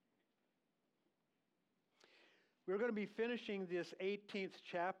We're going to be finishing this 18th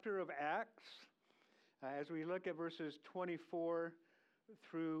chapter of Acts as we look at verses 24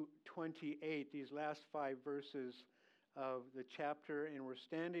 through 28, these last 5 verses of the chapter. And we're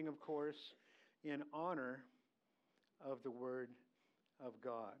standing, of course, in honor of the Word of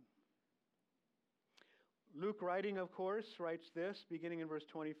God. Luke, writing, of course, writes this, beginning in verse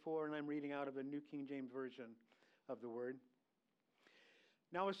 24, and I'm reading out of the New King James Version of the Word.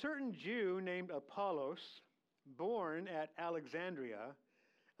 Now a certain Jew named Apollos, born at Alexandria,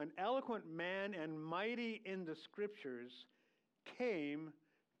 an eloquent man and mighty in the Scriptures, came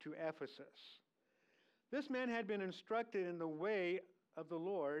to Ephesus. This man had been instructed in the way of the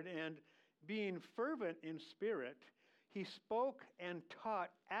Lord, and being fervent in spirit, he spoke and taught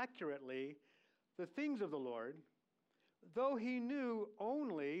accurately the things of the Lord, though he knew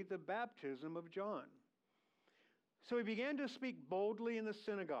only the baptism of John. So he began to speak boldly in the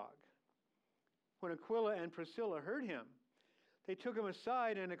synagogue. When Aquila and Priscilla heard him, they took him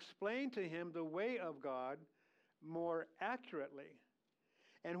aside and explained to him the way of God more accurately.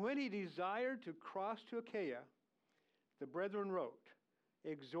 And when he desired to cross to Achaia, the brethren wrote,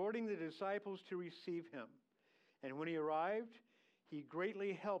 exhorting the disciples to receive him. And when he arrived, he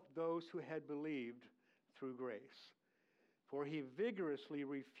greatly helped those who had believed through grace. For he vigorously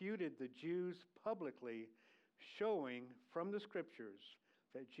refuted the Jews publicly, showing from the Scriptures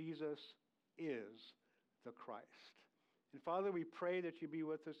that Jesus is the Christ. And Father, we pray that you be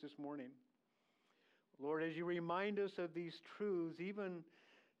with us this morning. Lord, as you remind us of these truths, even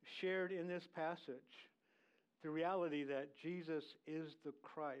shared in this passage, the reality that Jesus is the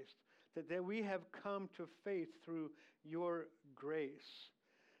Christ, that we have come to faith through your grace.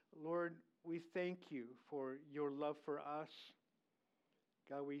 Lord, we thank you for your love for us.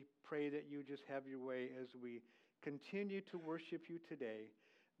 God, we pray that you just have your way as we continue to worship you today,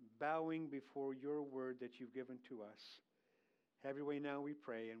 bowing before your word that you've given to us. Have your way now, we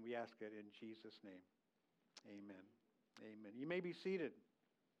pray, and we ask it in Jesus' name. Amen. Amen. You may be seated.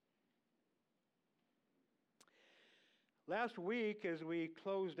 Last week, as we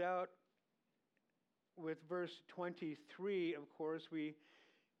closed out with verse 23, of course, we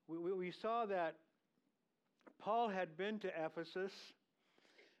saw that Paul had been to Ephesus,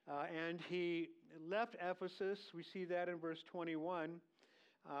 and he left Ephesus. We see that in verse 21.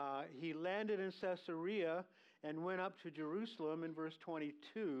 He landed in Caesarea and went up to Jerusalem in verse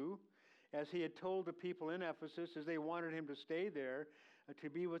 22, as he had told the people in Ephesus, as they wanted him to stay there, to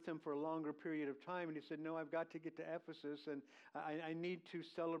be with them for a longer period of time. And he said, no, I've got to get to Ephesus, and I need to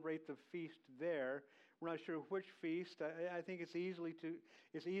celebrate the feast there. We're not sure which feast. I think it's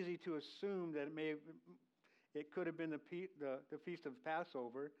easy to assume that it could have been the feast of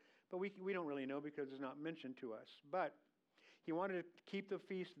Passover, but we don't really know because it's not mentioned to us. But he wanted to keep the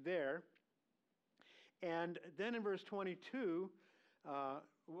feast there. And then in verse 22,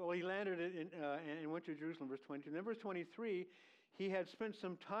 he landed and went to Jerusalem, verse 22. And then verse 23, he had spent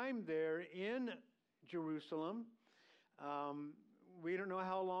some time there in Jerusalem. We don't know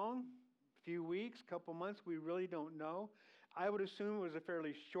how long, a few weeks, couple months, we really don't know. I would assume it was a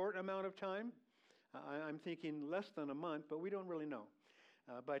fairly short amount of time. I'm thinking less than a month, but we don't really know.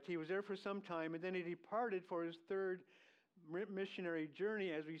 But he was there for some time, and then he departed for his third missionary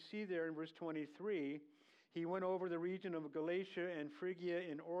journey, as we see there in verse 23. He went over the region of Galatia and Phrygia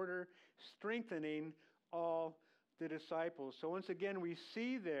in order, strengthening all the disciples. So once again, we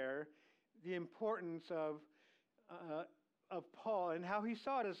see there the importance of Paul and how he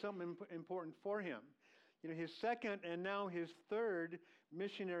saw it as something important for him. You know, his second and now his third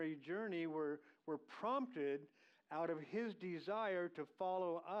missionary journey were prompted out of his desire to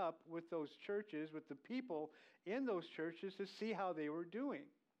follow up with those churches, with the people in those churches, to see how they were doing.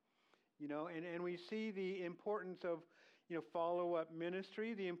 You know, and we see the importance of, follow-up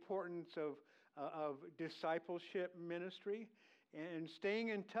ministry, the importance of discipleship ministry, and staying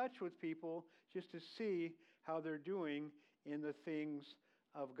in touch with people just to see how they're doing in the things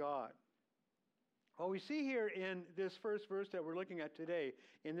of God. Well, we see here in this first verse that we're looking at today,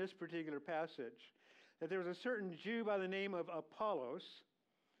 in this particular passage, that there was a certain Jew by the name of Apollos.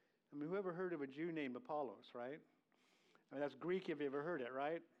 I mean, who ever heard of a Jew named Apollos, right? I mean, that's Greek if you ever heard it,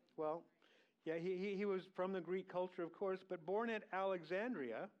 right? Well, yeah, he was from the Greek culture, of course, but born at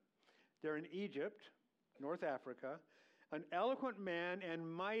Alexandria, there in Egypt, North Africa, an eloquent man and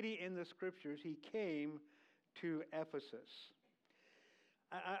mighty in the Scriptures, he came to Ephesus.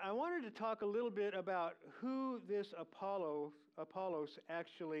 I wanted to talk a little bit about who this Apollos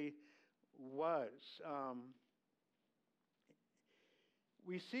actually was.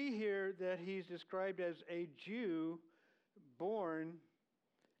 We see here that he's described as a Jew born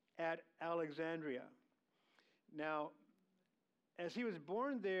at Alexandria. Now, as he was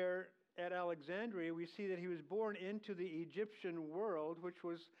born there at Alexandria, we see that he was born into the Egyptian world, which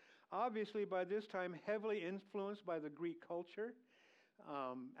was obviously by this time heavily influenced by the Greek culture.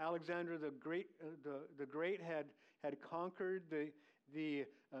 Alexander the Great had conquered the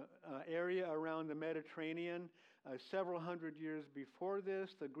area around the Mediterranean several hundred years before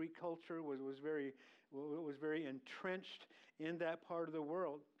this. The Greek culture was very entrenched in that part of the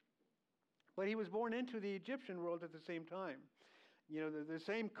world. But he was born into the Egyptian world at the same time. You know, the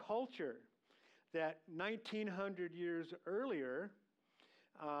same culture that 1900 years earlier,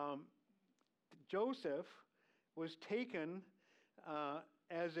 Joseph was taken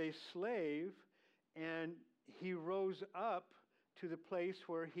as a slave, and he rose up to the place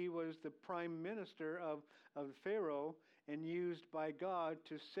where he was the prime minister of Pharaoh and used by God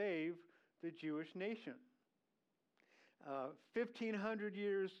to save the Jewish nation. 1,500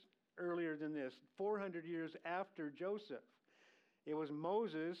 years earlier than this, 400 years after Joseph, it was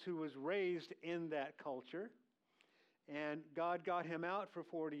Moses who was raised in that culture, and God got him out for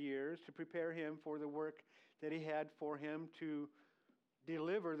 40 years to prepare him for the work that he had for him to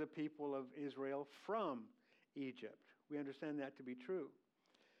deliver the people of Israel from Egypt. We understand that to be true.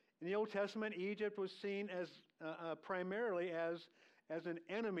 In the Old Testament, Egypt was seen as primarily as an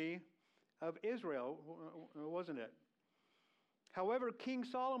enemy of Israel, wasn't it? However, King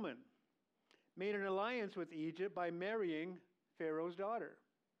Solomon made an alliance with Egypt by marrying Pharaoh's daughter.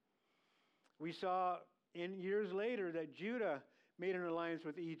 We saw in years later that Judah made an alliance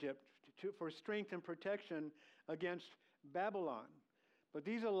with Egypt for strength and protection against Babylon. But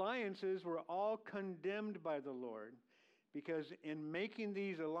these alliances were all condemned by the Lord, because in making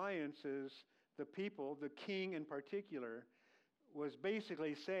these alliances, the people, the king in particular, was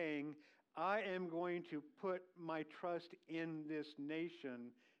basically saying, I am going to put my trust in this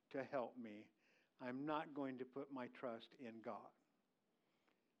nation to help me. I'm not going to put my trust in God.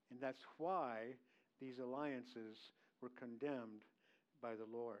 And that's why these alliances were condemned by the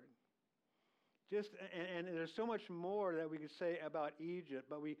Lord. And there's so much more that we could say about Egypt,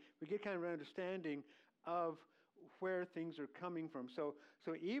 but we get kind of an understanding of where things are coming from. So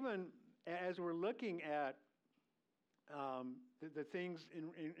even as we're looking at the things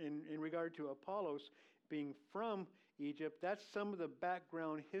in regard to Apollos being from Egypt, that's some of the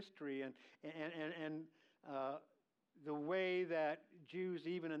background history and the way that Jews,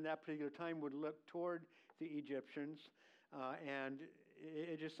 even in that particular time, would look toward the Egyptians, and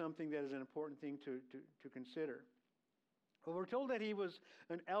it's just something that is an important thing to consider. Well, we're told that he was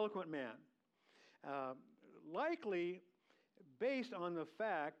an eloquent man, likely based on the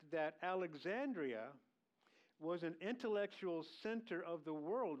fact that Alexandria was an intellectual center of the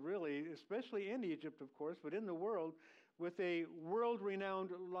world, really, especially in Egypt, of course, but in the world, with a world-renowned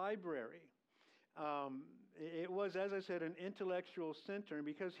library. It was, as I said, an intellectual center, and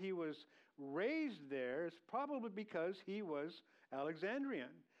because he was raised there, it's probably because he was Alexandrian.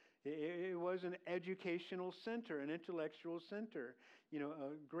 It was an educational center, an intellectual center. You know,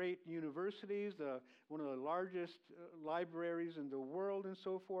 great universities, one of the largest libraries in the world, and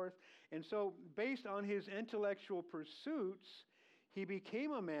so forth. And so, based on his intellectual pursuits, he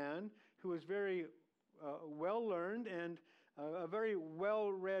became a man who was very well-learned and a very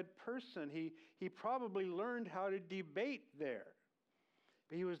well-read person. He probably learned how to debate there.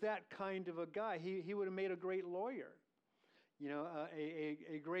 But he was that kind of a guy. He would have made a great lawyer. You know,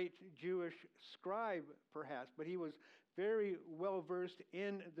 a great Jewish scribe, perhaps. But he was very well-versed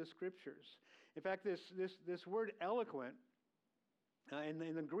in the Scriptures. In fact, this word eloquent,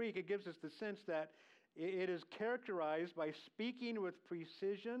 in the Greek, it gives us the sense that it is characterized by speaking with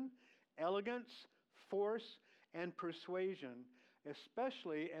precision, elegance, force, and persuasion,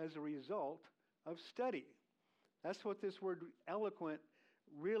 especially as a result of study. That's what this word eloquent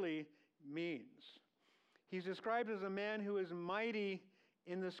really means. He's described as a man who is mighty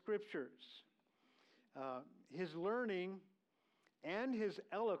in the Scriptures. His learning and his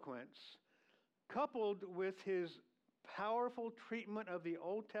eloquence, coupled with his powerful treatment of the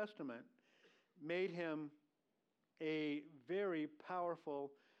Old Testament, made him a very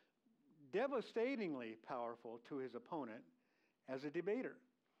powerful, devastatingly powerful to his opponent as a debater.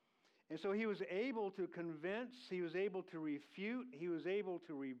 And so he was able to convince, he was able to refute, he was able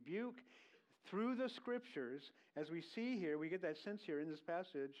to rebuke through the Scriptures. As we see here, we get that sense here in this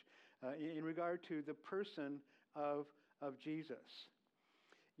passage in regard to the person of Jesus.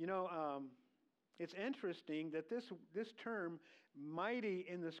 You know, it's interesting that this term, mighty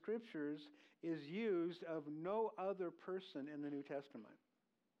in the Scriptures, is used of no other person in the New Testament.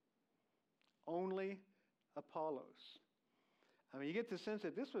 Only Apollos. I mean, you get the sense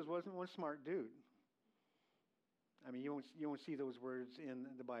that this wasn't one smart dude. I mean, you won't see those words in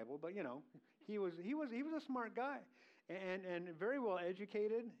the Bible, but he was a smart guy, and very well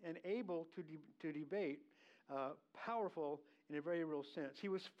educated and able to debate, powerful in a very real sense. He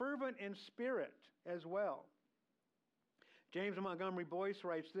was fervent in spirit as well. James Montgomery Boyce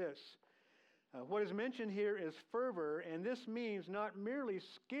writes this: what is mentioned here is fervor, and this means not merely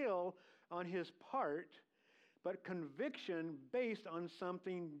skill on his part, but conviction based on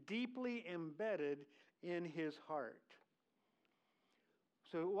something deeply embedded in his heart.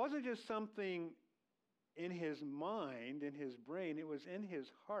 So it wasn't just something in his mind, in his brain, it was in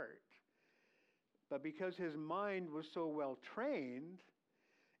his heart. But because his mind was so well trained,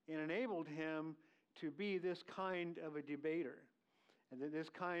 it enabled him to be this kind of a debater, and this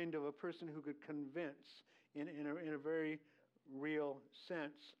kind of a person who could convince in a very real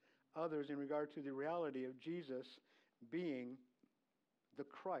sense others in regard to the reality of Jesus being the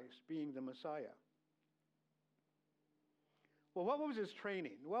Christ, being the Messiah. Well, what was his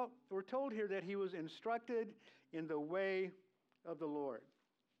training? Well, we're told here that he was instructed in the way of the Lord.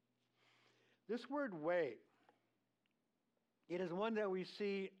 This word way, it is one that we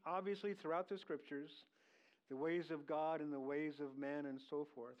see obviously throughout the Scriptures, the ways of God and the ways of man and so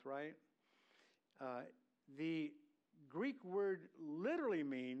forth, right? The Greek word literally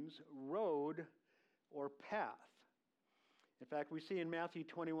means road or path. In fact, we see in Matthew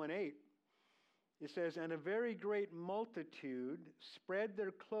 21:8, it says, "And a very great multitude spread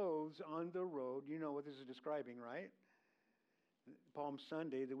their clothes on the road." You know what this is describing, right? Palm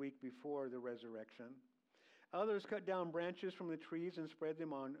Sunday, the week before the resurrection. Others cut down branches from the trees and spread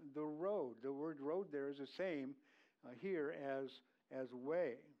them on the road. The word road there is the same here as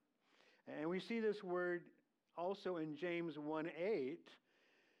way. And we see this word also in James 1:8,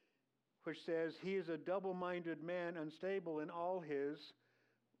 which says, "He is a double-minded man, unstable in all his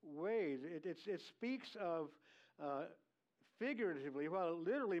ways." It speaks of figuratively, while it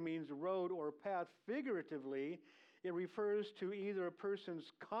literally means road or path, figuratively, it refers to either a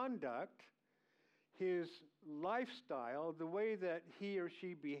person's conduct, his lifestyle, the way that he or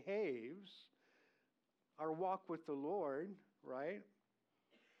she behaves, our walk with the Lord, right?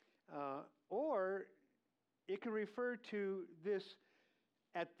 Or it can refer to this,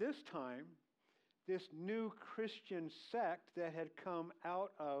 at this time, this new Christian sect that had come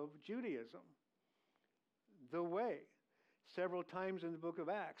out of Judaism, the way. Several times in the book of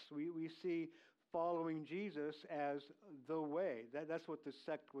Acts, we see following Jesus as the way. That's what the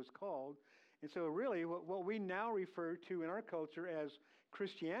sect was called. And so really what we now refer to in our culture as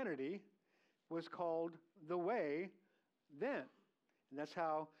Christianity was called the way then. And that's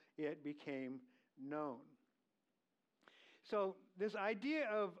how it became known. So this idea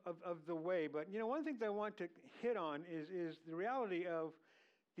of the way, but one of the things I want to hit on is the reality of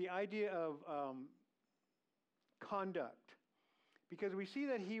the idea of conduct. Because we see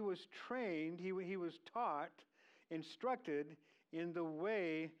that he was trained, he was taught, instructed in the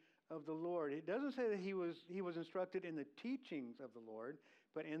way of the Lord. It doesn't say that he was instructed in the teachings of the Lord,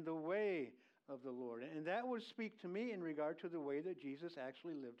 but in the way of the Lord. And that would speak to me in regard to the way that Jesus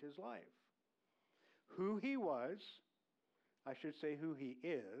actually lived his life. Who he was, I should say who he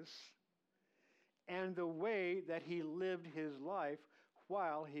is, and the way that he lived his life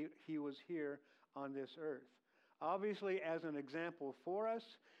while he was here on this earth. Obviously as an example for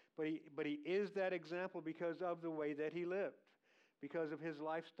us, but he is that example because of the way that he lived, because of his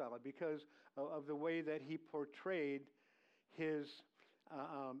lifestyle, because of the way that he portrayed his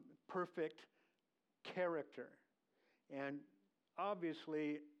perfect character. And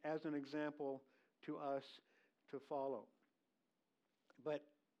obviously as an example to us to follow. But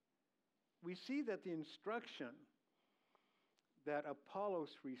we see that the instruction that Apollos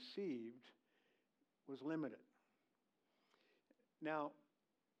received was limited. Now,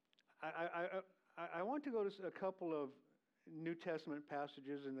 I want to go to a couple of New Testament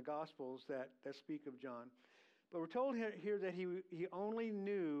passages in the Gospels that speak of John. But we're told here that he only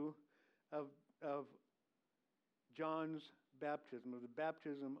knew of John's baptism, of the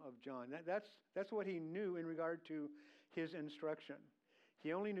baptism of John. That's what he knew in regard to his instruction.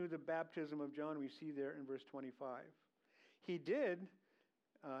 He only knew the baptism of John. We see there in verse 25. He did,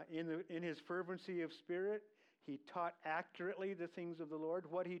 in his fervency of spirit, he taught accurately the things of the Lord.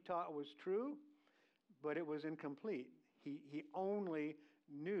 What he taught was true, but it was incomplete. He only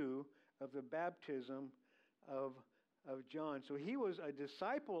knew of the baptism of John. So he was a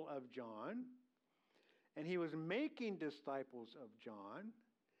disciple of John, and he was making disciples of John.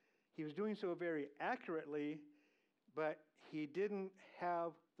 He was doing so very accurately, but he didn't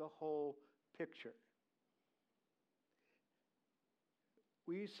have the whole picture.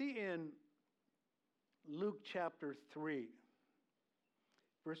 We see in Luke chapter 3,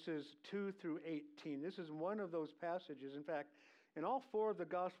 verses 2 through 18. This is one of those passages. In fact, in all four of the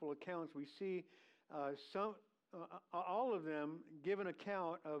gospel accounts, we see all of them give an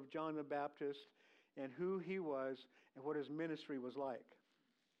account of John the Baptist and who he was and what his ministry was like.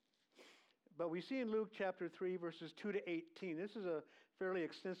 But we see in Luke chapter 3, verses 2 to 18, this is a fairly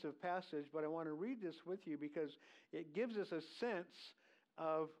extensive passage, but I want to read this with you because it gives us a sense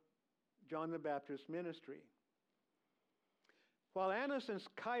of John the Baptist's ministry. While Annas and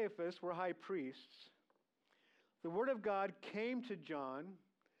Caiaphas were high priests, the word of God came to John,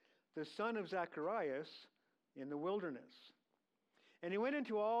 the son of Zacharias, in the wilderness. And he went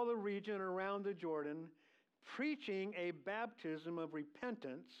into all the region around the Jordan, preaching a baptism of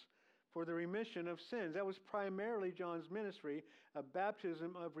repentance for the remission of sins. That was primarily John's ministry, a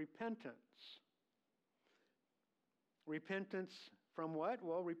baptism of repentance. Repentance from what?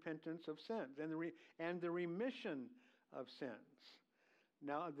 Well, repentance of sins and the remission of sins.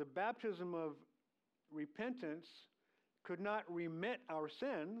 Now, the baptism of repentance could not remit our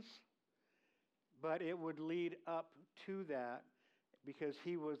sins, but it would lead up to that because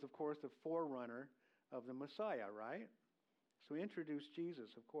he was, of course, the forerunner of the Messiah, right? So he introduced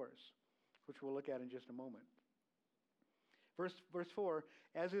Jesus, of course, which we'll look at in just a moment. Verse 4,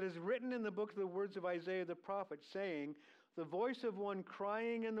 as it is written in the book of the words of Isaiah the prophet, saying, the voice of one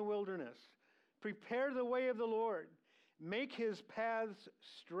crying in the wilderness, prepare the way of the Lord, make his paths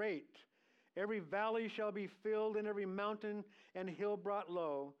straight. Every valley shall be filled, and every mountain and hill brought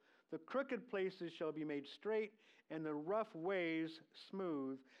low. The crooked places shall be made straight, and the rough ways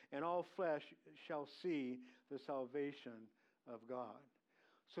smooth, and all flesh shall see the salvation of God.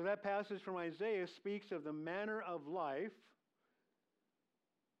 So that passage from Isaiah speaks of the manner of life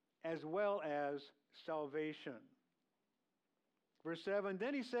as well as salvation. Verse 7,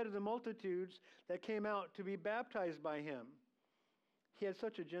 then he said to the multitudes that came out to be baptized by him. He had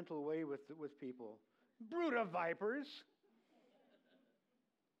such a gentle way with people. Brood of vipers.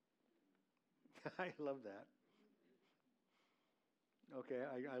 I love that. Okay,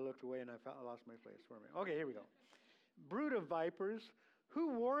 I looked away and I lost my place for a minute. Okay, here we go. Brood of vipers,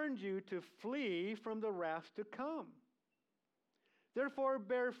 who warned you to flee from the wrath to come? Therefore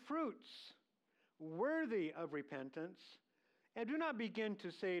bear fruits worthy of repentance, and do not begin to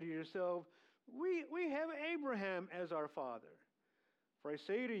say to yourself, we have Abraham as our father. For I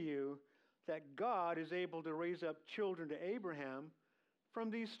say to you that God is able to raise up children to Abraham from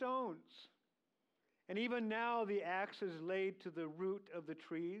these stones. And even now the axe is laid to the root of the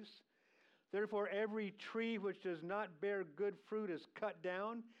trees. Therefore every tree which does not bear good fruit is cut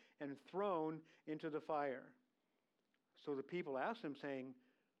down and thrown into the fire. So the people asked him, saying,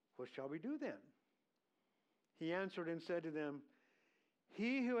 what shall we do then? He answered and said to them,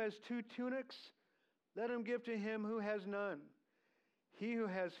 he who has 2 tunics, let him give to him who has none. He who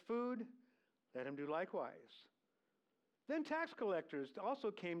has food, let him do likewise. Then tax collectors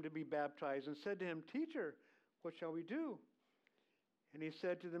also came to be baptized and said to him, teacher, what shall we do? And he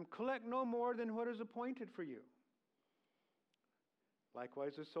said to them, collect no more than what is appointed for you.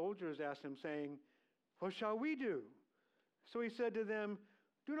 Likewise the soldiers asked him, saying, what shall we do? So he said to them,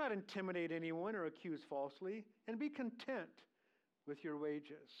 do not intimidate anyone or accuse falsely, and be content with your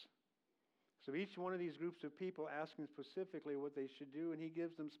wages. So each one of these groups of people asking specifically what they should do, and he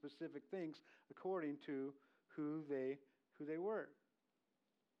gives them specific things according to who they were.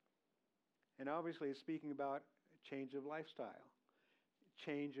 And obviously it's speaking about a change of lifestyle,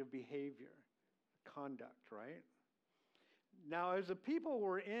 change of behavior, conduct, right? Now as the people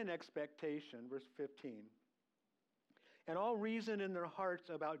were in expectation, verse 15, and all reasoned in their hearts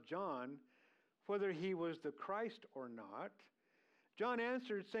about John, whether he was the Christ or not, John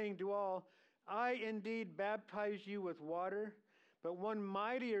answered, saying to all, I indeed baptize you with water, but one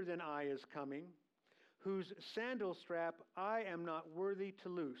mightier than I is coming, whose sandal strap I am not worthy to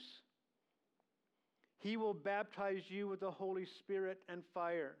loose. He will baptize you with the Holy Spirit and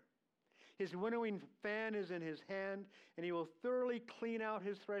fire. His winnowing fan is in his hand, and he will thoroughly clean out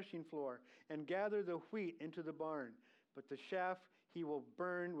his threshing floor and gather the wheat into the barn. But the chaff he will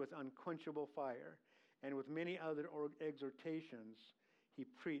burn with unquenchable fire. And with many other exhortations, he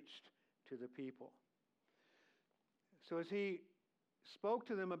preached to the people. So as he spoke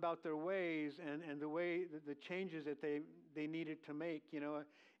to them about their ways and the way, the changes that they needed to make,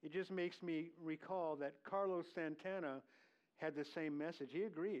 it just makes me recall that Carlos Santana had the same message. He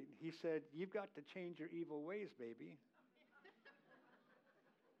agreed. He said, you've got to change your evil ways, baby.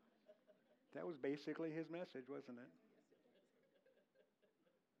 That was basically his message, wasn't it?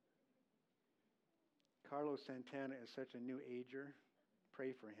 Carlos Santana is such a new ager.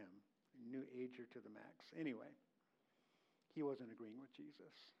 Pray for him. New Ager to the max. Anyway, he wasn't agreeing with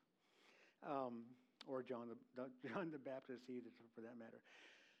Jesus. Or John the Baptist either, for that matter.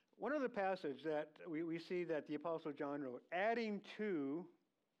 One other passage that we see that the Apostle John wrote, adding to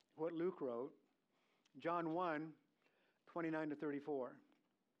what Luke wrote, John 1, 29 to 34.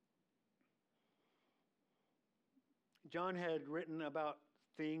 John had written about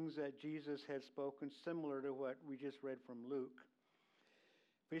things that Jesus had spoken similar to what we just read from Luke.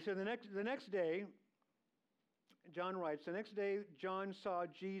 But he said the next day, John writes, the next day John saw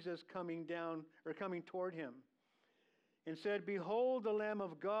Jesus coming toward him and said, "Behold the Lamb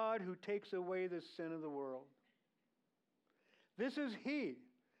of God who takes away the sin of the world. This is he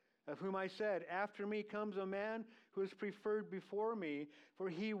of whom I said, after me comes a man who is preferred before me, for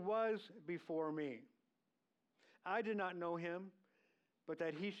he was before me. I did not know him, but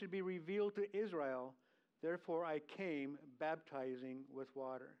that he should be revealed to Israel. Therefore I came baptizing with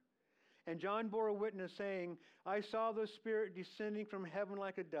water." And John bore witness, saying, "I saw the Spirit descending from heaven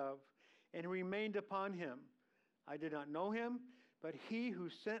like a dove, and remained upon him. I did not know him, but he who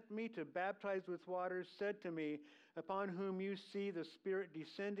sent me to baptize with water said to me, upon whom you see the Spirit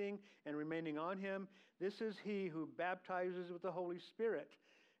descending and remaining on him, this is he who baptizes with the Holy Spirit.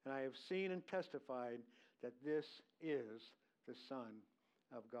 And I have seen and testified that this is the Son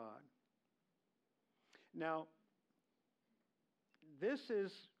of God." Now, this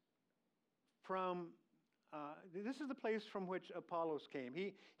is the place from which Apollos came.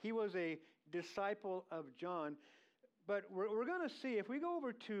 He was a disciple of John. But we're going to see, if we go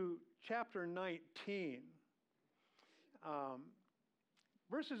over to chapter 19,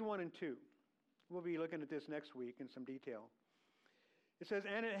 verses 1 and 2. We'll be looking at this next week in some detail. It says,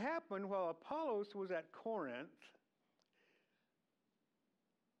 "And it happened while Apollos was at Corinth,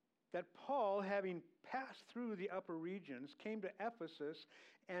 that Paul, having passed through the upper regions, came to Ephesus,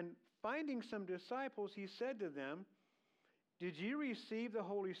 and finding some disciples, he said to them, 'Did you receive the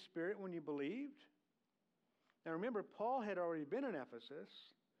Holy Spirit when you believed?' Now remember, Paul had already been in Ephesus,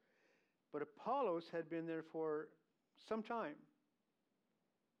 but Apollos had been there for some time.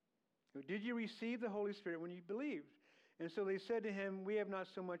 'Did you receive the Holy Spirit when you believed?' And so they said to him, 'We have not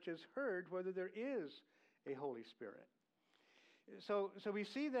so much as heard whether there is a Holy Spirit.'" So we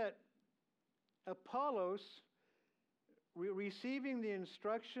see that Apollos, receiving the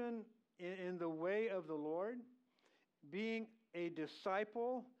instruction in the way of the Lord, being a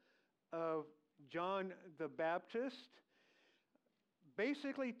disciple of John the Baptist,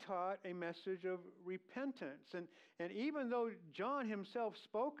 basically taught a message of repentance. And even though John himself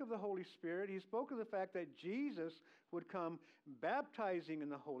spoke of the Holy Spirit, he spoke of the fact that Jesus would come baptizing in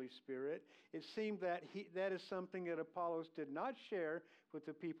the Holy Spirit, it seemed that that is something that Apollos did not share with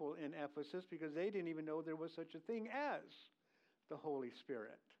the people in Ephesus, because they didn't even know there was such a thing as the Holy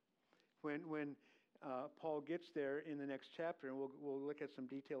Spirit. When Paul gets there in the next chapter, and we'll look at some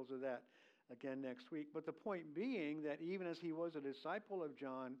details of that again next week. But the point being that even as he was a disciple of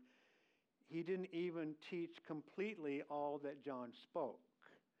John, he didn't even teach completely all that John spoke.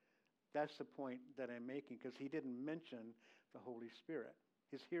 That's the point that I'm making, because he didn't mention the Holy Spirit.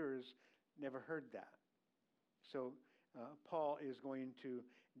 His hearers never heard that. So Paul is going to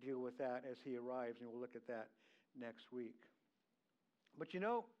deal with that as he arrives, and we'll look at that next week. But you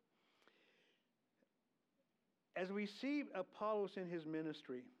know, as we see Apollos in his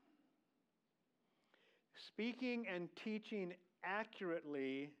ministry, speaking and teaching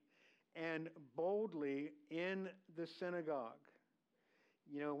accurately and boldly in the synagogue.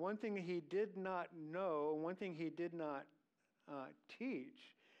 You know, one thing he did not know, one thing he did not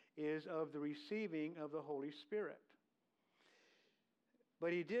teach is of the receiving of the Holy Spirit.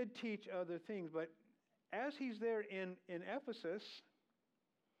 But he did teach other things. But as he's there in Ephesus,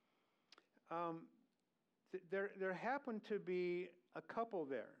 there happened to be a couple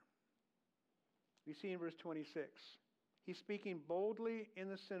there. We see in verse 26. He's speaking boldly in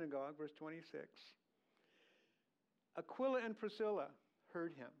the synagogue, verse 26. Aquila and Priscilla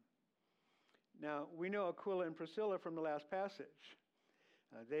heard him. Now, we know Aquila and Priscilla from the last passage.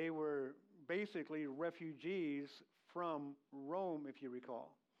 They were basically refugees from Rome, if you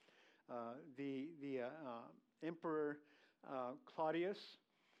recall. The Emperor Claudius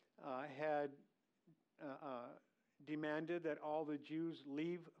had demanded that all the Jews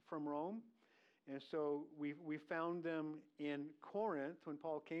leave from Rome. And so we found them in Corinth. When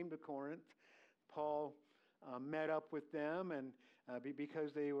Paul came to Corinth, Paul met up with them, and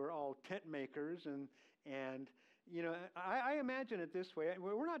because they were all tent makers. And you know, I imagine it this way.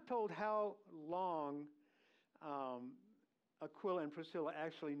 We're not told how long Aquila and Priscilla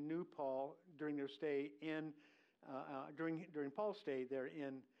actually knew Paul during their stay in during Paul's stay there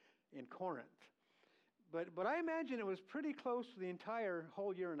in in Corinth. But I imagine it was pretty close to the entire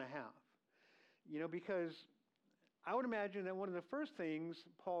whole year and a half. Because I would imagine that one of the first things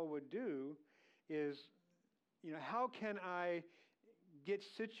Paul would do is, how can I get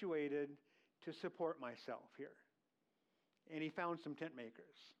situated to support myself here? And he found some tent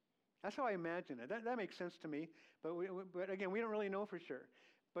makers. That's how I imagine it. That makes sense to me. But again, we don't really know for sure.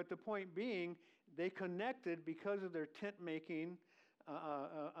 But the point being, they connected because of their tent making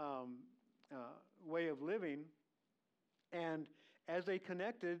way of living. And as they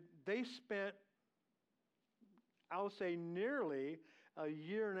connected, they spent, I'll say, nearly a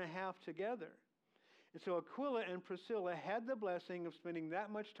year and a half together. And so Aquila and Priscilla had the blessing of spending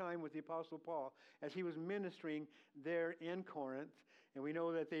that much time with the Apostle Paul as he was ministering there in Corinth. And we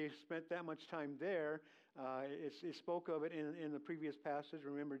know that they spent that much time there. It spoke of it in the previous passage.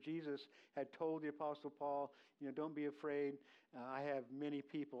 Remember, Jesus had told the Apostle Paul, don't be afraid. I have many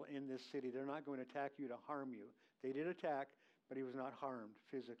people in this city. They're not going to attack you to harm you. They did attack, but he was not harmed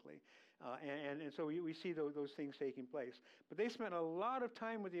physically. And so we see those things taking place. But they spent a lot of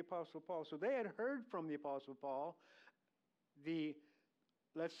time with the Apostle Paul. So they had heard from the Apostle Paul the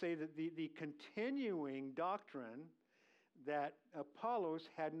continuing doctrine that Apollos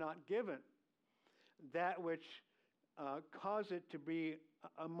had not given, that which caused it to be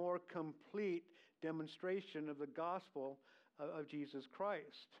a more complete demonstration of the gospel of Jesus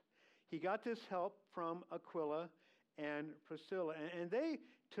Christ. He got this help from Aquila and Priscilla, and they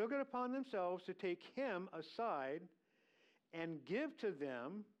took it upon themselves to take him aside and give to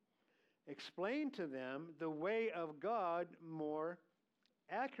them, explain to them the way of God more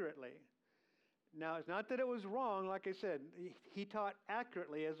accurately. Now, it's not that it was wrong. Like I said, he taught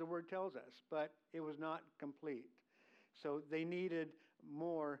accurately, as the word tells us, but it was not complete. So they needed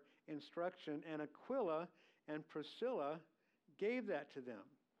more instruction, and Aquila and Priscilla gave that to them.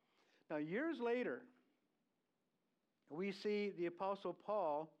 Now, years later, we see the Apostle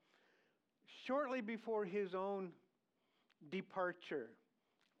Paul, shortly before his own departure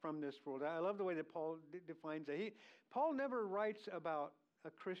from this world. I love the way that Paul defines it. Paul never writes about a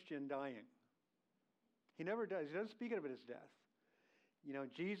Christian dying. He never does. He doesn't speak of it as death.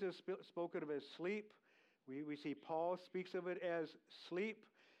 Jesus spoke of it as sleep. We see Paul speaks of it as sleep.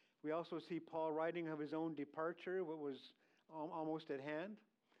 We also see Paul writing of his own departure, what was almost at hand.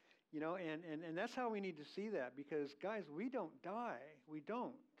 And that's how we need to see that, because, guys, we don't die. We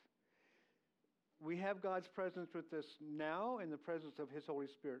don't. We have God's presence with us now, and the presence of his Holy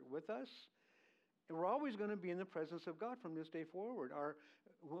Spirit with us. And we're always going to be in the presence of God from this day forward.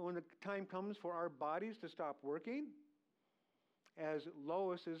 When the time comes for our bodies to stop working, as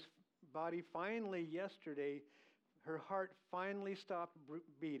Lois's body finally yesterday, her heart finally stopped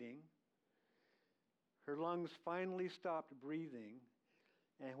beating, her lungs finally stopped breathing,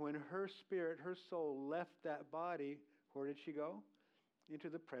 and when her spirit, her soul left that body, where did she go? Into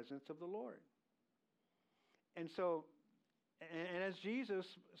the presence of the Lord. And so, and as Jesus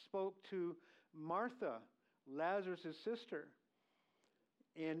spoke to Martha, Lazarus' sister,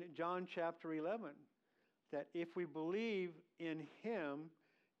 in John chapter 11, that if we believe in him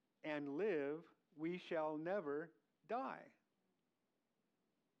and live, we shall never die.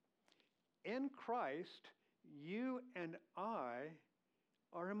 In Christ, you and I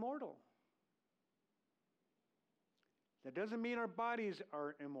are immortal. That doesn't mean our bodies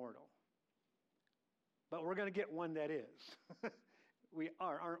are immortal, but we're going to get one that is. We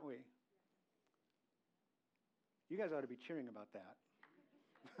are, aren't we? You guys ought to be cheering about that.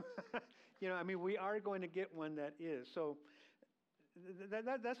 We are going to get one that is. So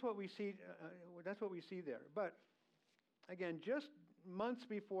that's what we see. That's what we see there. But again, just months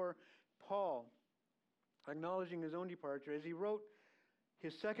before Paul acknowledging his own departure, as he wrote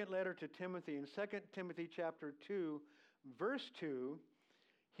his second letter to Timothy in 2 Timothy chapter 2, verse 2,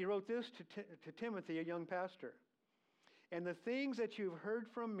 he wrote this to Timothy, a young pastor. And the things that you've heard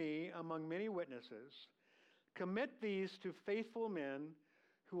from me among many witnesses, commit these to faithful men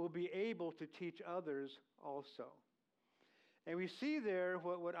who will be able to teach others also. And we see there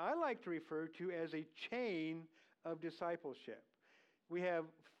what I like to refer to as a chain of discipleship. We have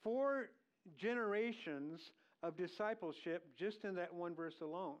 4 generations of discipleship just in that one verse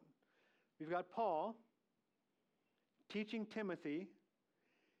alone. We've got Paul teaching Timothy,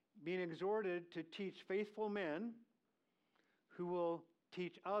 being exhorted to teach faithful men who will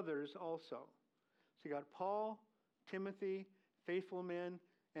teach others also. So you got Paul, Timothy, faithful men,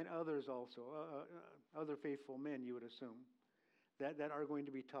 and others also, other faithful men, you would assume, that are going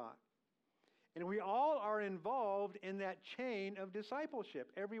to be taught. And we all are involved in that chain of discipleship,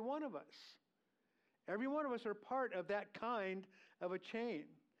 every one of us. Every one of us are part of that kind of a chain.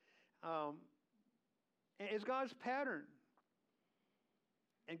 um, is God's pattern.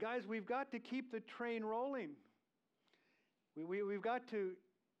 And guys, we've got to keep the train rolling. We've got to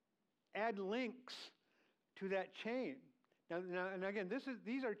add links to that chain. Now and again,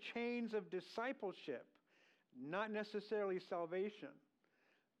 these are chains of discipleship, not necessarily salvation.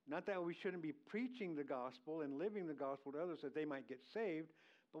 Not that we shouldn't be preaching the gospel and living the gospel to others that they might get saved,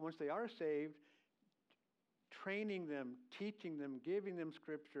 but once they are saved, training them, teaching them, giving them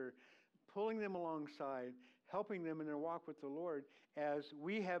scripture, pulling them alongside, helping them in their walk with the Lord as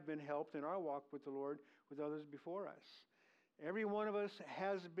we have been helped in our walk with the Lord with others before us. Every one of us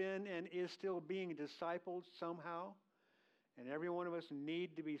has been and is still being discipled somehow, and every one of us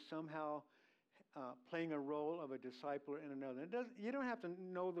need to be somehow playing a role of a discipler in another. You don't have to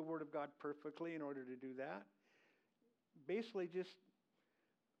know the Word of God perfectly in order to do that. Basically, just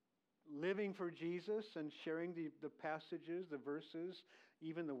living for Jesus and sharing the passages, the verses,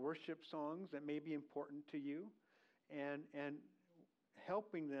 even the worship songs that may be important to you, and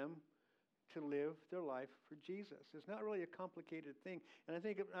helping them to live their life for Jesus. It's not really a complicated thing, and I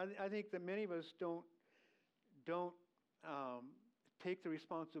think that many of us don't take the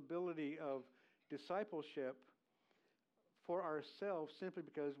responsibility of discipleship for ourselves simply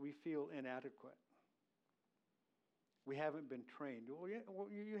because we feel inadequate. We haven't been trained. Well,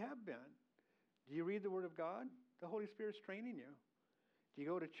 you have been. Do you read the Word of God? The Holy Spirit's training you. Do you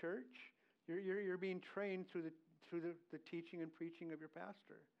go to church? You're being trained through the teaching and preaching of your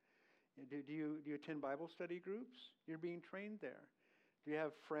pastor. Do you attend Bible study groups? You're being trained there. Do you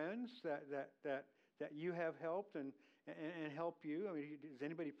have friends that you have helped and help you? I mean, does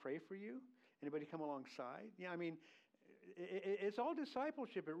anybody pray for you? Anybody come alongside? Yeah, I mean, it's all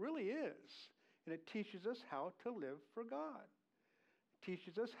discipleship. It really is. And it teaches us how to live for God. It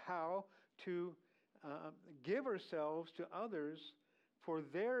teaches us how to give ourselves to others for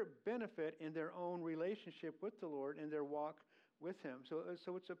their benefit in their own relationship with the Lord and their walk with Him.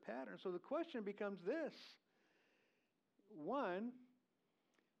 So it's a pattern. So the question becomes this. One,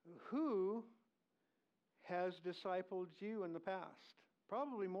 who has discipled you in the past?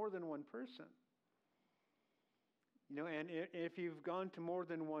 Probably more than one person. You know, and if you've gone to more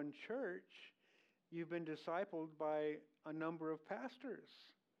than one church, you've been discipled by a number of pastors,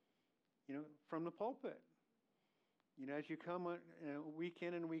 you know, from the pulpit. You know, as you come week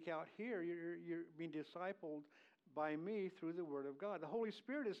in and week out here, you're being discipled by me through the Word of God. The Holy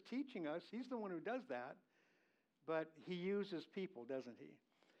Spirit is teaching us. He's the one who does that, but He uses people, doesn't He?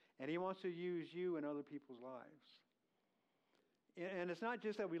 And He wants to use you in other people's lives. And it's not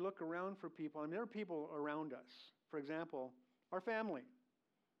just that we look around for people. I mean, there are people around us. For example, our family.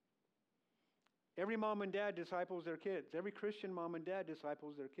 Every mom and dad disciples their kids. Every Christian mom and dad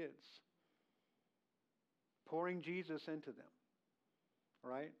disciples their kids. Pouring Jesus into them.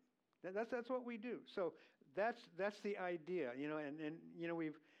 Right? That's what we do. So that's the idea, you know, and you know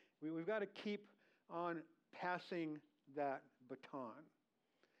we've got to keep on passing that baton.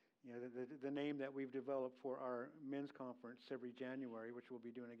 You know, the name that we've developed for our men's conference every January, which we'll be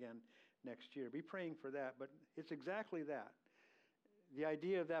doing again next year. Be praying for that, but it's exactly that. The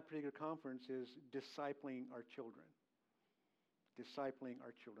idea of that particular conference is discipling our children. Discipling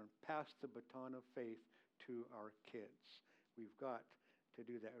our children. Pass the baton of faith to our kids. We've got to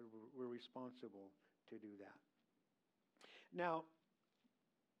do that. We're responsible to do that. Now,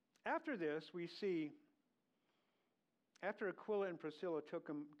 after this, we see, after Aquila and Priscilla took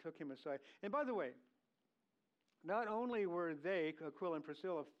him aside, and by the way, not only were they, Aquila and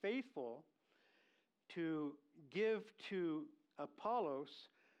Priscilla, faithful to give to Apollos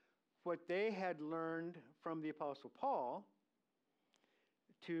what they had learned from the Apostle Paul,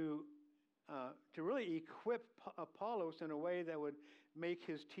 to really equip Apollos in a way that would make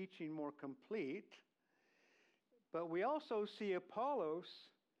his teaching more complete. But we also see Apollos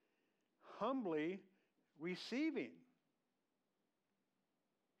humbly receiving.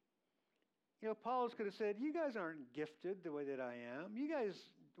 You know, Apollos could have said, you guys aren't gifted the way that I am. You guys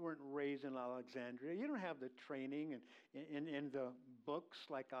weren't raised in Alexandria. You don't have the training and the books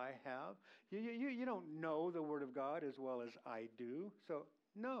like I have. You don't know the Word of God as well as I do. So,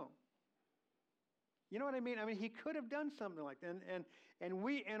 no. You know what I mean? I mean, he could have done something like that. And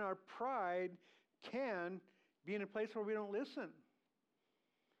we, in our pride, can be in a place where we don't listen.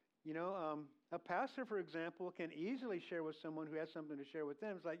 You know, a pastor, for example, can easily share with someone who has something to share with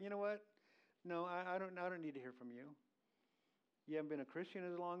them. It's like, you know what? No, I don't need to hear from you. You haven't been a Christian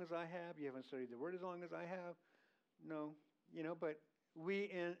as long as I have. You haven't studied the Word as long as I have. No, you know, but we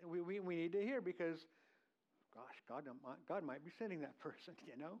need to hear because, gosh, God might be sending that person,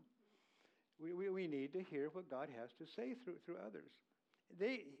 you know. We need to hear what God has to say through others.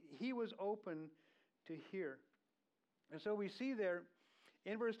 he was open to hear. And so we see there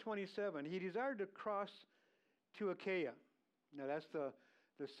in verse 27, he desired to cross to Achaia. Now that's the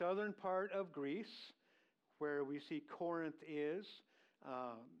southern part of Greece, where we see Corinth is.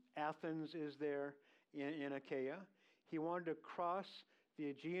 Athens is there in Achaia. He wanted to cross the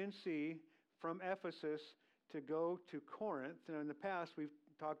Aegean Sea from Ephesus to go to Corinth. And in the past, we've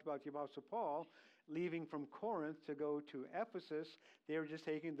talked about the Apostle Paul leaving from Corinth to go to Ephesus. They were just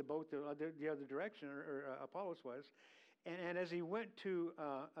taking the boat the other direction, or Apollos was. And as he went to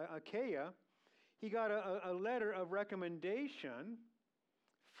Achaia, he got a letter of recommendation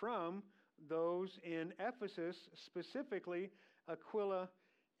from those in Ephesus, specifically Aquila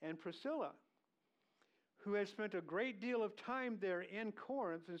and Priscilla, who had spent a great deal of time there in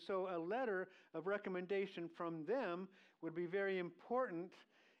Corinth. And so a letter of recommendation from them would be very important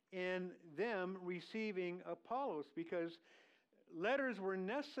in them receiving Apollos, because letters were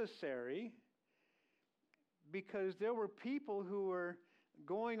necessary, because there were people who were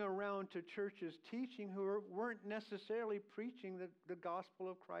going around to churches teaching who weren't necessarily preaching the gospel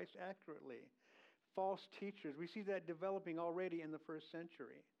of Christ accurately. False teachers. We see that developing already in the first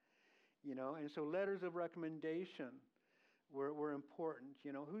century. And so letters of recommendation were important.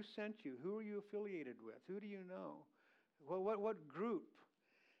 Who sent you? Who are you affiliated with? Who do you know? What group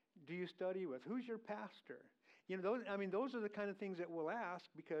do you study with? Who's your pastor? Those are the kind of things that we'll ask,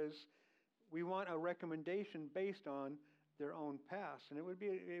 because we want a recommendation based on their own past. And it would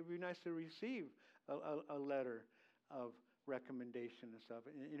be nice to receive a letter of recommendation and stuff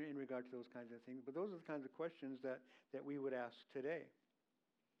in regard to those kinds of things. But those are the kinds of questions that we would ask today.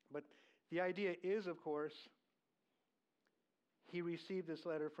 But the idea is, of course, he received this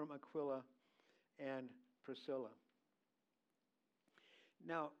letter from Aquila and Priscilla.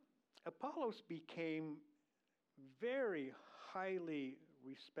 Now, Apollos became very highly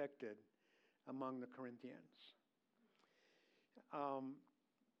respected among the Corinthians.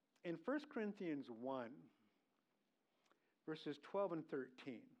 In 1 Corinthians 1, verses 12 and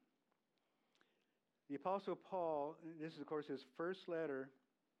 13, the Apostle Paul, this is of course his first letter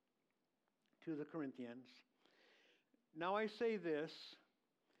to the Corinthians. Now I say this,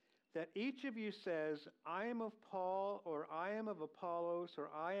 that each of you says, I am of Paul, or I am of Apollos, or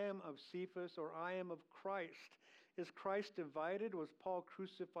I am of Cephas, or I am of Christ. Is Christ divided? Was Paul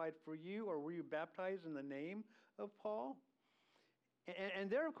crucified for you, or were you baptized in the name of Paul? And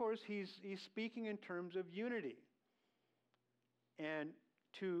there, of course, he's speaking in terms of unity. And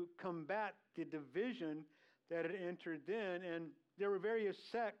to combat the division that had entered then, and there were various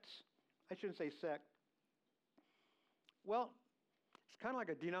sects. I shouldn't say sect. Well, it's kind of like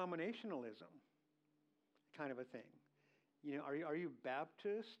a denominationalism kind of a thing. Are you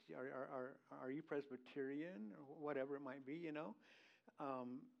Baptist? Are you Presbyterian, or whatever it might be? And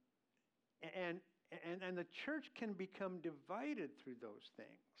the church can become divided through those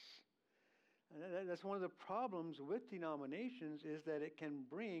things. And that's one of the problems with denominations, is that it can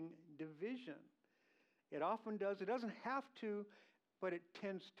bring division. It often does. It doesn't have to, but it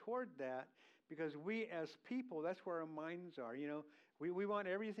tends toward that, because we as people, that's where our minds are. We want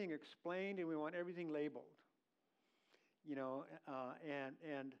everything explained, and we want everything labeled.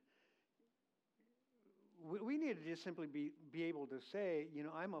 And we need to just simply be able to say,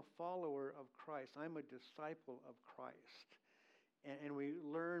 I'm a follower of Christ. I'm a disciple of Christ. And we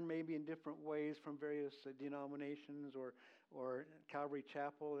learn maybe in different ways from various denominations or Calvary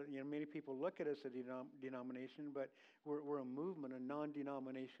Chapel. Many people look at us as a denomination, but we're a movement, a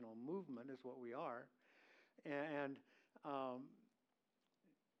non-denominational movement is what we are. And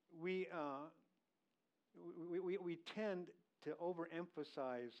we tend to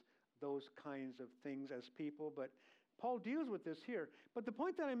overemphasize those kinds of things as people, but Paul deals with this here. But the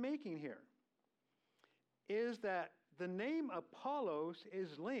point that I'm making here is that the name Apollos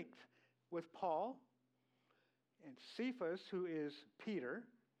is linked with Paul and Cephas, who is Peter,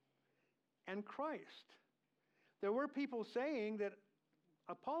 and Christ. There were people saying that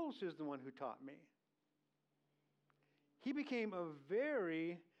Apollos is the one who taught me. He became a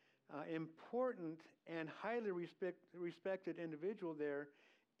very important and highly respected individual there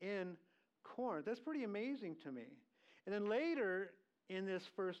in Corinth. That's pretty amazing to me. And then later in this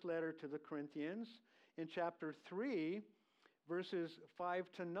first letter to the Corinthians, in chapter 3, verses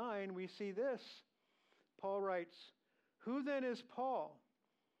 5 to 9, we see this. Paul writes, "Who then is Paul?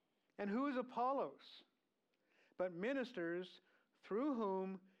 And who is Apollos? But ministers through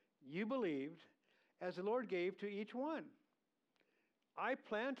whom you believed, as the Lord gave to each one. I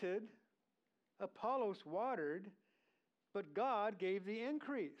planted, Apollos watered, but God gave the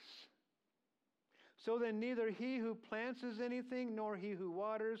increase." So then neither he who plants is anything, nor he who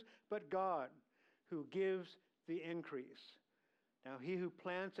waters, but God who gives the increase. Now he who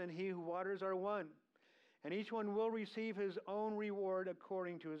plants and he who waters are one, and each one will receive his own reward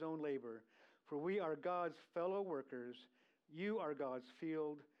according to his own labor. For we are God's fellow workers. You are God's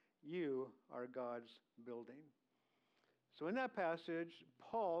field. You are God's building. So in that passage,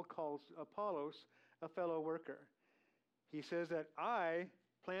 Paul calls Apollos a fellow worker. He says that I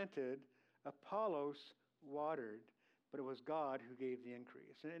planted, Apollos watered, but it was God who gave the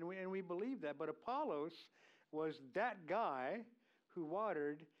increase. And we believe that. But Apollos was that guy who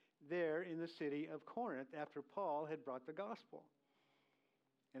watered there in the city of Corinth after Paul had brought the gospel.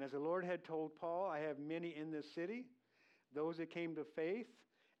 And as the Lord had told Paul, I have many in this city, those that came to faith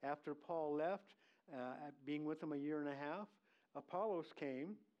after Paul left, being with them a year and a half, Apollos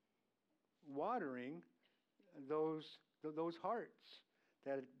came watering those hearts,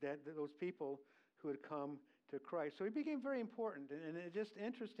 that those people who had come to Christ. So he became very important, and it's just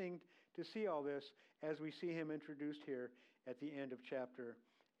interesting to see all this as we see him introduced here at the end of chapter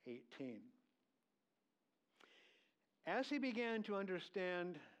 18. As he began to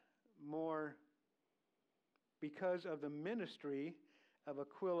understand more because of the ministry of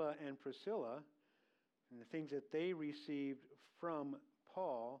Aquila and Priscilla and the things that they received from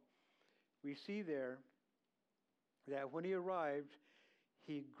Paul, we see there that when he arrived,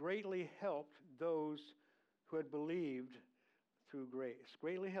 he greatly helped those who had believed through grace.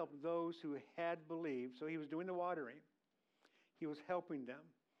 Greatly helped those who had believed. So he was doing the watering. He was helping them.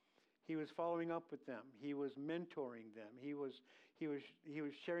 He was following up with them. He was mentoring them. He was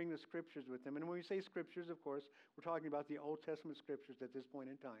sharing the scriptures with them. And when we say scriptures, of course, we're talking about the Old Testament scriptures at this point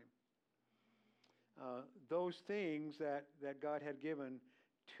in time. Those things that God had given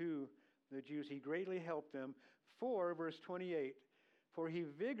to the Jews, he greatly helped them. For, verse 28, for he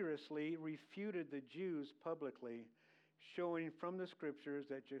vigorously refuted the Jews publicly, showing from the scriptures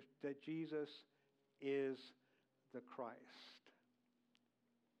that Jesus is the Christ.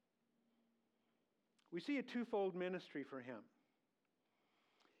 We see a twofold ministry for him.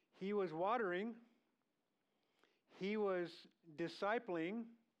 He was watering, he was discipling,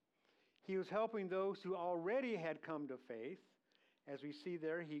 he was helping those who already had come to faith. As we see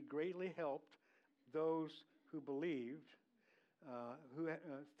there, he greatly helped those who believed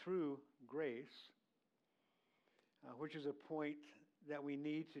through grace, which is a point that we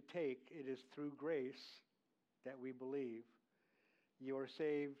need to take. It is through grace that we believe. You are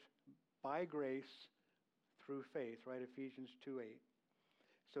saved by grace through faith, right? Ephesians 2:8.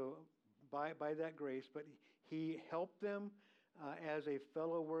 So by that grace, but he helped them as a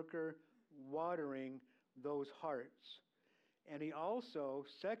fellow worker watering those hearts. And he also,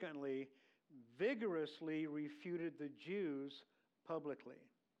 secondly, vigorously refuted the Jews publicly.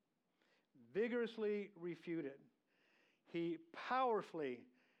 Vigorously refuted. He powerfully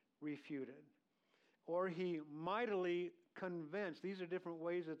refuted. Or he mightily convinced. These are different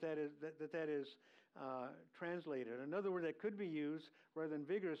ways that is translated. Another word that could be used rather than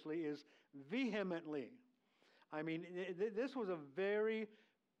vigorously is vehemently. I mean, this was a very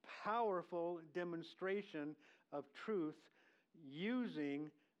powerful demonstration of truth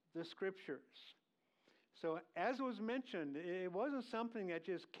using the scriptures. So as was mentioned, it wasn't something that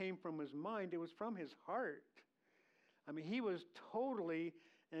just came from his mind, it was from his heart. I mean, he was totally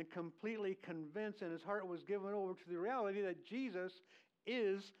and completely convinced, and his heart was given over to the reality that Jesus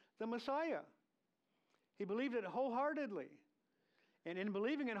is the Messiah. He believed it wholeheartedly. And in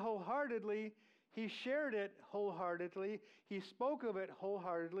believing it wholeheartedly, he shared it wholeheartedly. He spoke of it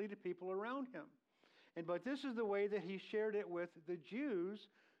wholeheartedly to people around him. But this is the way that he shared it with the Jews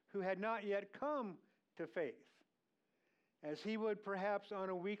who had not yet come to faith. As he would perhaps on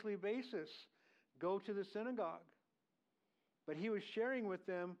a weekly basis go to the synagogue. But he was sharing with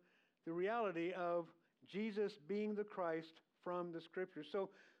them the reality of Jesus being the Christ from the Scriptures. So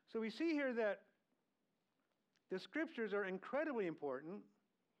we see here that the Scriptures are incredibly important.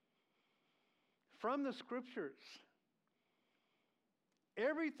 From the Scriptures,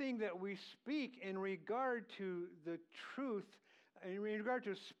 everything that we speak in regard to the truth, in regard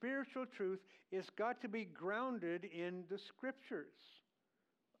to spiritual truth, is got to be grounded in the Scriptures.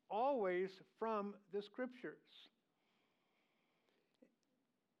 Always from the Scriptures.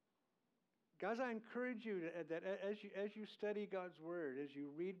 Guys, I encourage you that as you study God's Word, as you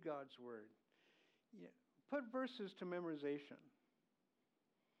read God's Word, put verses to memorization.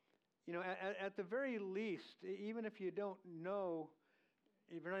 You know, at the very least, even if you don't know,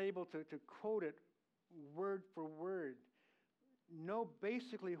 if you're not able to quote it word for word, know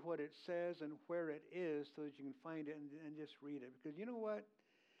basically what it says and where it is so that you can find it and just read it. Because you know what?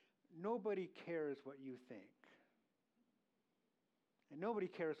 nobody cares what you think. And nobody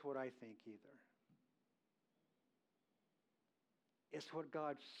cares what I think either. It's what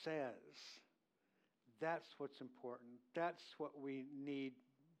God says. That's what's important. That's what we need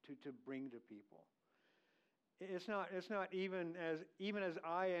to bring to people. It's not even as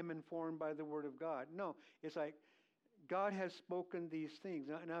I am informed by the Word of God. No, it's like God has spoken these things.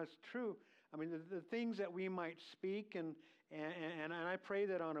 Now it's true. I mean, the things that we might speak, and I pray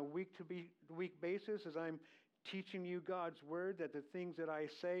that on a week-to-week basis, as I'm teaching you God's Word, that the things that I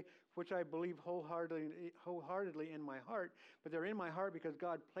say, which I believe wholeheartedly in my heart, but they're in my heart because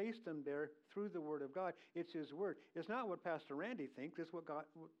God placed them there through the Word of God. It's His Word. It's not what Pastor Randy thinks. It's what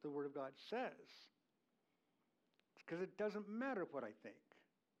the Word of God says. Because it doesn't matter what I think.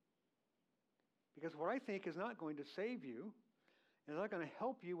 Because what I think is not going to save you. It's not going to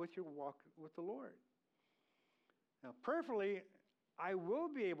help you with your walk with the Lord. Now, prayerfully, I will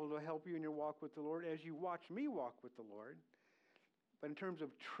be able to help you in your walk with the Lord as you watch me walk with the Lord. But in terms of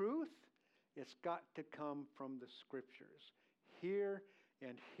truth, it's got to come from the Scriptures. Here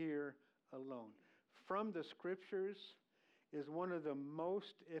and here alone. From the Scriptures is one of the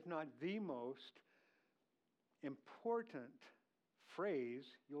most, if not the most, important phrase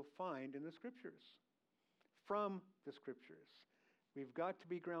you'll find in the Scriptures. From the Scriptures. We've got to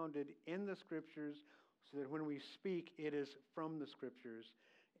be grounded in the Scriptures so that when we speak, it is from the Scriptures,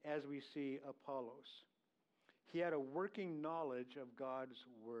 as we see Apollos. He had a working knowledge of God's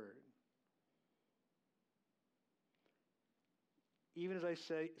Word. Even as I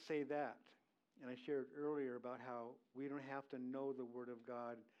say that, and I shared earlier about how we don't have to know the Word of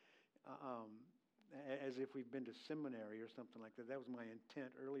God as if we've been to seminary or something like that. That was my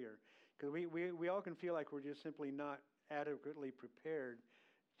intent earlier. Because we all can feel like we're just simply not adequately prepared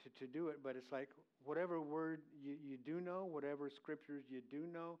to do it. But it's like whatever word you do know, whatever scriptures you do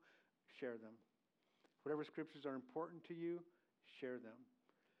know, share them. Whatever scriptures are important to you, share them.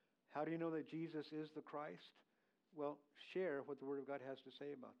 How do you know that Jesus is the Christ? Well, share what the Word of God has to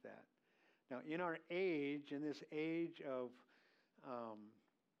say about that. Now, in our age, in this age of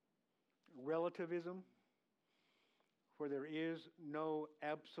relativism, where there is no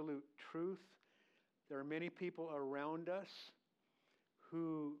absolute truth, there are many people around us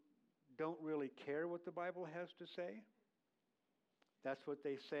who don't really care what the Bible has to say. That's what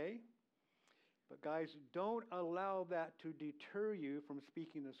they say. But guys, don't allow that to deter you from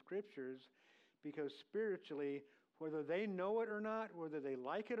speaking the Scriptures, because spiritually, whether they know it or not, whether they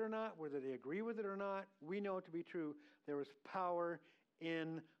like it or not, whether they agree with it or not, we know it to be true. There is power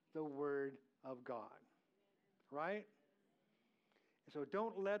in the Word of God. Right? So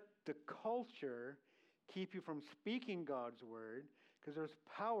don't let the culture keep you from speaking God's Word, because there's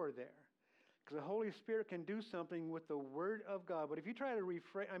power there. Because the Holy Spirit can do something with the Word of God. But if you try to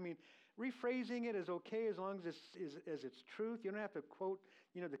rephrasing it is okay as long as it's truth. You don't have to quote,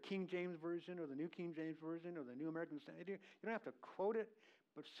 the King James Version or the New King James Version or the New American Standard. You don't have to quote it,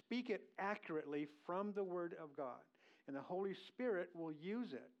 but speak it accurately from the Word of God. And the Holy Spirit will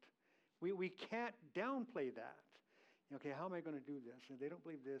use it. We can't downplay that. Okay, how am I going to do this? And they don't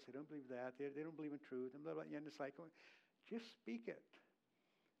believe this, they don't believe that, they don't believe in truth, and blah, blah, blah. And it's like, just speak it.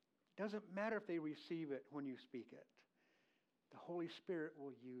 Doesn't matter if they receive it when you speak it. The Holy Spirit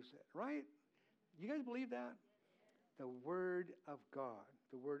will use it, right? You guys believe that? The Word of God.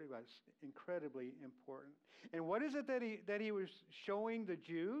 The Word of God is incredibly important. And what is it that he was showing the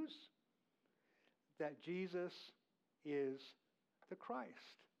Jews? That Jesus is the Christ.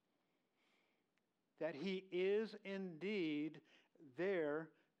 That He is indeed their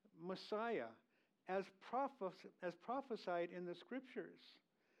Messiah, as prophesied in the Scriptures.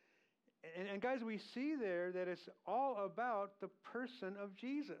 And guys, we see there that it's all about the person of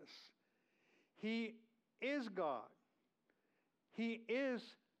Jesus. He is God. He is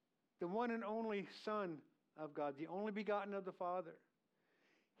the one and only Son of God, the only begotten of the Father.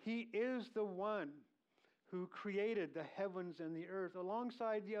 He is the one who created the heavens and the earth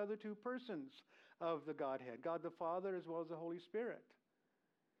alongside the other two persons of the Godhead, God the Father as well as the Holy Spirit.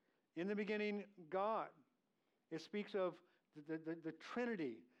 In the beginning, God. It speaks of the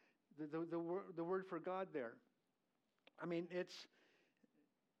Trinity, the word for God there. I mean, it's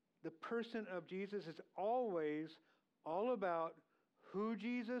the person of Jesus is always all about who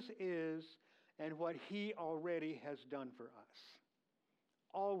Jesus is and what He already has done for us.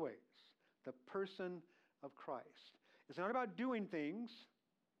 Always. The person of Christ. It's not about doing things.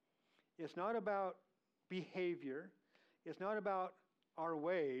 It's not about behavior. It's not about our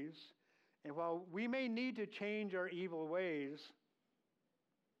ways. And while we may need to change our evil ways,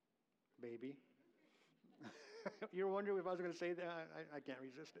 baby, You're wondering if I was going to say that? I can't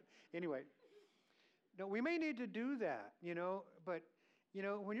resist it. Anyway, no, we may need to do that, but,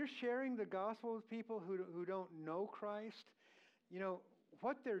 when you're sharing the gospel with people who don't know Christ,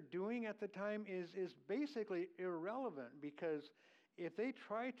 what they're doing at the time is basically irrelevant, because if they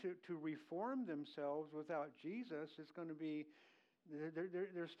try to reform themselves without Jesus, it's going to be,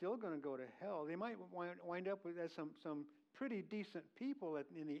 they're still going to go to hell. They might wind up with as some pretty decent people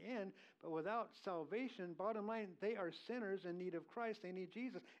in the end, but without salvation, bottom line, they are sinners in need of Christ. They need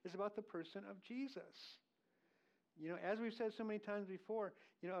Jesus. It's about the person of Jesus. As we've said so many times before,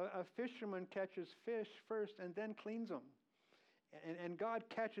 a fisherman catches fish first and then cleans them. And God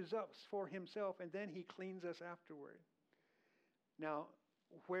catches us for himself, and then he cleans us afterward. Now,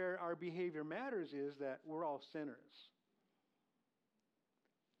 where our behavior matters is that we're all sinners.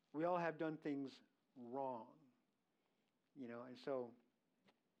 We all have done things wrong. And so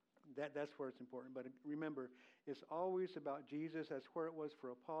that's where it's important. But remember, it's always about Jesus. That's where it was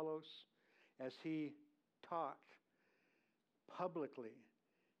for Apollos, as he taught publicly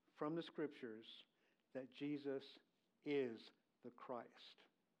from the Scriptures that Jesus is the Christ.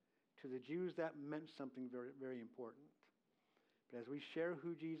 To the Jews, that meant something very, very important. But as we share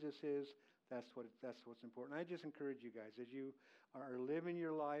who Jesus is, that's what's important. I just encourage you guys, as you are living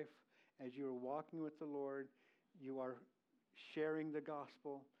your life, as you are walking with the Lord, you are sharing the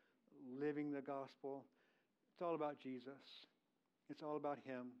gospel, living the gospel. It's all about Jesus. It's all about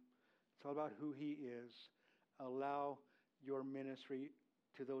him. It's all about who he is. Allow your ministry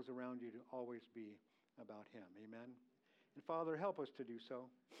to those around you to always be about him. Amen. And Father, help us to do so.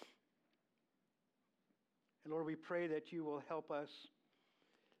 And Lord, we pray that you will help us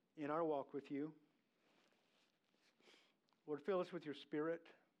in our walk with you. Lord, fill us with your Spirit.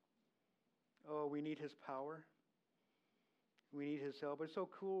 Oh, we need his power. We need his help. It's so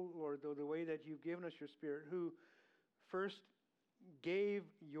cool, Lord, though, the way that you've given us your Spirit, who first gave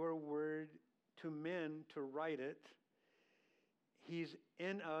your word to men to write it. He's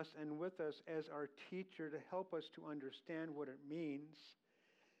in us and with us as our teacher to help us to understand what it means.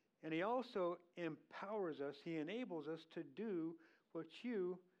 And he also empowers us. He enables us to do what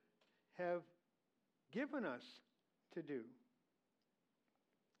you have given us to do.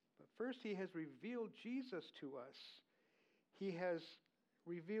 But first, he has revealed Jesus to us. He has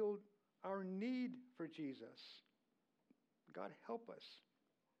revealed our need for Jesus. God, help us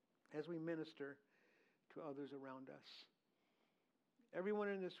as we minister to others around us. Everyone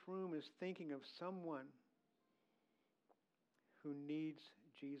in this room is thinking of someone who needs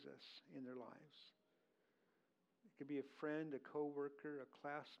Jesus in their lives. It could be a friend, a coworker, a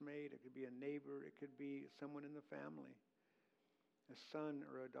classmate. It could be a neighbor. It could be someone in the family, a son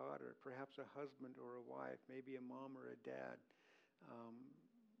or a daughter, perhaps a husband or a wife, maybe a mom or a dad,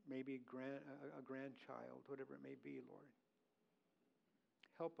 maybe a grandchild, whatever it may be, Lord.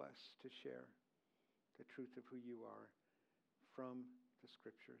 Help us to share the truth of who you are from the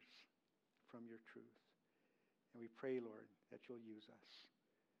Scriptures, from your truth. And we pray, Lord, that you'll use us.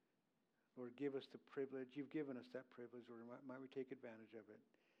 Lord, give us the privilege. You've given us that privilege, Lord. Might we take advantage of it?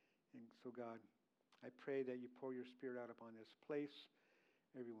 And so, God, I pray that you pour your Spirit out upon this place.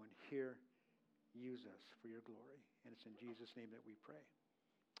 Everyone here, use us for your glory. And it's in Jesus' name that we pray.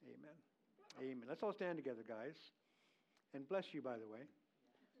 Amen. Amen. Let's all stand together, guys. And bless you, by the way.